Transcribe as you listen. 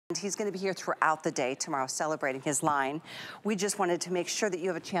He's going to be here throughout the day tomorrow celebrating his line. We just wanted to make sure that you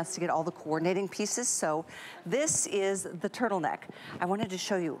have a chance to get all the coordinating pieces. So this is the turtleneck. I wanted to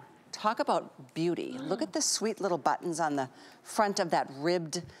show you, talk about beauty. Look at the sweet little buttons on the front of that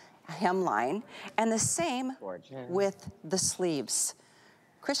ribbed hemline, and the same with the sleeves.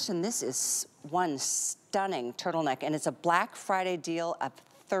 Christian, this is one stunning turtleneck, and it's a Black Friday deal of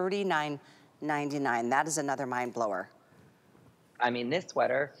 $39.99. That is another mind blower. I mean, this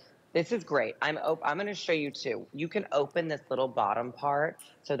sweater, this is great. I'm going to show you too. You can open this little bottom part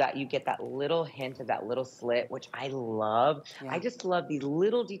so that you get that little hint of that little slit, which I love. Yeah. I just love these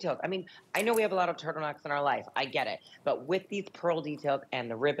little details. I mean, I know we have a lot of turtlenecks in our life. I get it. But with these pearl details and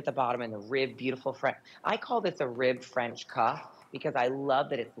the rib at the bottom and the rib beautiful French, I call this a rib French cuff, because I love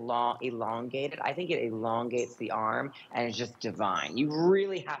that it's long, elongated. I think it elongates the arm, and it's just divine. You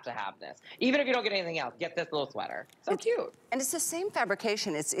really have to have this. Even if you don't get anything else, get this little sweater. So cute. And it's the same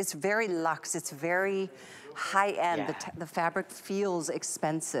fabrication. It's very luxe. It's very high-end. Yeah. The fabric feels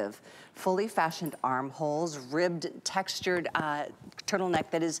expensive. Fully fashioned armholes, ribbed, textured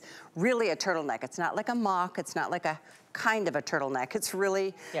turtleneck that is really a turtleneck. It's not like a mock. It's not like a kind of a turtleneck. It's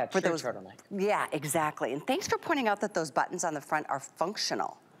really for those turtleneck. Yeah, exactly. And thanks for pointing out that those buttons on the front are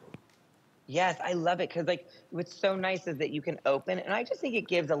functional. Yes, I love it, because like what's so nice is that you can open, and I just think it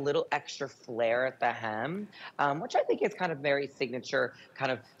gives a little extra flair at the hem, which I think is kind of very signature,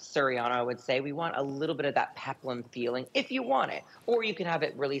 kind of Siriano, I would say. We want a little bit of that peplum feeling if you want it, or you can have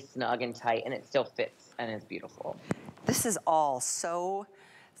it really snug and tight and it still fits and it's beautiful. This is all so...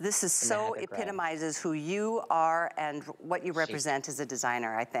 This is so epitomizes who you are and what you represent as a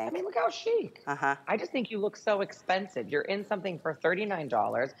designer, I think. I mean, look how chic. I just think you look so expensive. You're in something for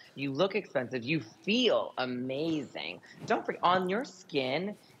 $39. You look expensive. You feel amazing. Don't forget, on your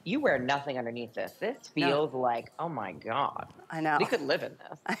skin, you wear nothing underneath this. This feels like, oh my God. I know. We could live in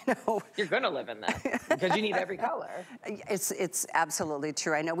this. I know. You're going to live in this because you need every color. It's absolutely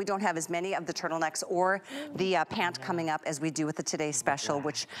true. I know we don't have as many of the turtlenecks or the pant coming up as we do with the Today Special,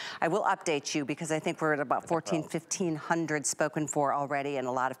 which I will update you, because I think we're at about 1,500 spoken for already, and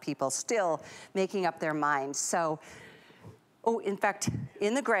a lot of people still making up their minds. So, oh, in fact,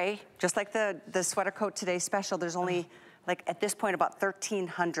 in the gray, just like the sweater coat Today Special, there's only... like at this point, about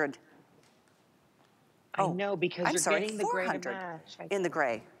 1,300. I know, because you're getting the gray to match. In the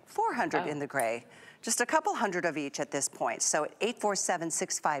gray, 400 in the gray. Just a couple hundred of each at this point. So at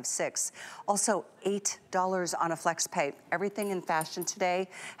 847-656. Also $8 on a flex pay. Everything in fashion today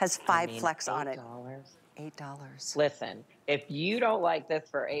has 5 flex on it. $8. Listen, if you don't like this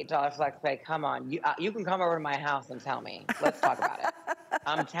for $8 flex pay, come on. You can come over to my house and tell me. Let's talk about it.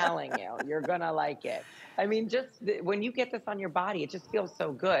 I'm telling you, you're going to like it. I mean, just when you get this on your body, it just feels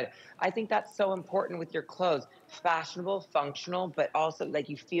so good. I think that's so important with your clothes. Fashionable, functional, but also like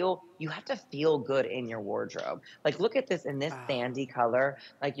you have to feel good in your wardrobe. Like, look at this in this sandy color.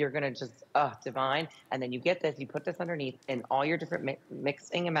 Like, you're going to just, divine. And then you get this, you put this underneath in all your different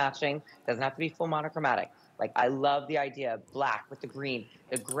mixing and matching. Doesn't have to be full monochromatic. Like, I love the idea of black with the green,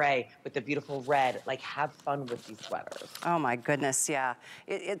 the gray with the beautiful red. Like, have fun with these sweaters. Oh my goodness, yeah.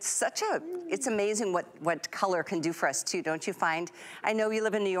 It's amazing what color can do for us too, don't you find? I know you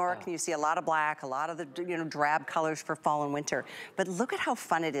live in New York and you see a lot of black, a lot of the drab colors for fall and winter. But look at how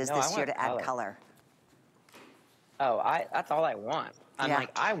fun it is this year to add color. Oh, that's all I want. I'm like,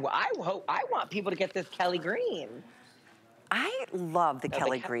 I want people to get this Kelly green. I love the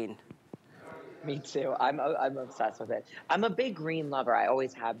Kelly green. Me too. I'm obsessed with it. I'm a big green lover. I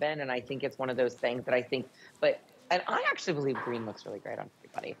always have been, and I think it's one of those things that I think. And I actually believe green looks really great on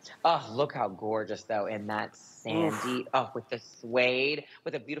everybody. Oh, look how gorgeous though in that sandy. Oh, with the suede,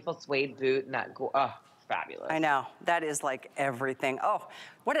 with a beautiful suede boot and that. Fabulous. I know, that is like everything. Oh,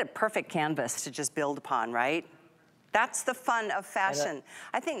 what a perfect canvas to just build upon, right? That's the fun of fashion.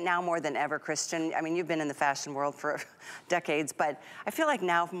 I think now more than ever, Christian, I mean, you've been in the fashion world for decades, but I feel like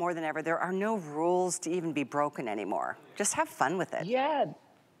now more than ever, there are no rules to even be broken anymore. Just have fun with it. Yeah,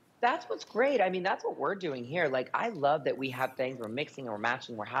 that's what's great. I mean, that's what we're doing here. Like, I love that we have things, we're mixing and we're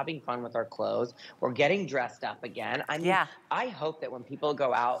matching, we're having fun with our clothes, we're getting dressed up again. I mean, I hope that when people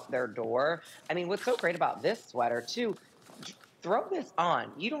go out their door, I mean, what's so great about this sweater too, throw this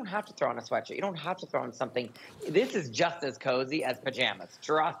on. You don't have to throw on a sweatshirt. You don't have to throw on something. This is just as cozy as pajamas.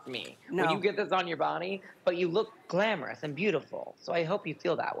 Trust me. No. When you get this on your body, but you look glamorous and beautiful. So I hope you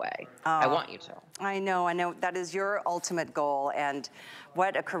feel that way. I want you to. I know. That is your ultimate goal. And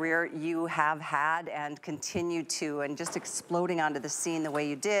what a career you have had and continue to, and just exploding onto the scene the way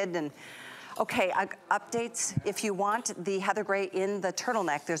you did. And Okay, updates. If you want the heather gray in the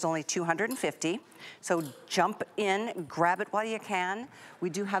turtleneck, there's only 250. So jump in, grab it while you can. We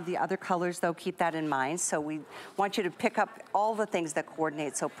do have the other colors though, keep that in mind. So we want you to pick up all the things that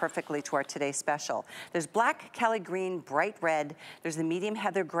coordinate so perfectly to our today's special. There's black, Kelly green, bright red. There's the medium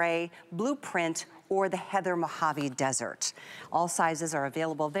heather gray, blueprint, or the heather Mojave Desert. All sizes are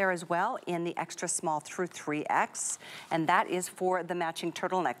available there as well in the extra small through 3X, and that is for the matching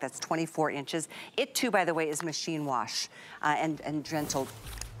turtleneck. That's 24 inches. It too, by the way, is machine wash and gentle,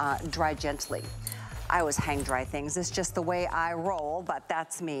 dry gently. I always hang dry things. It's just the way I roll, but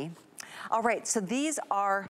that's me. All right, so these are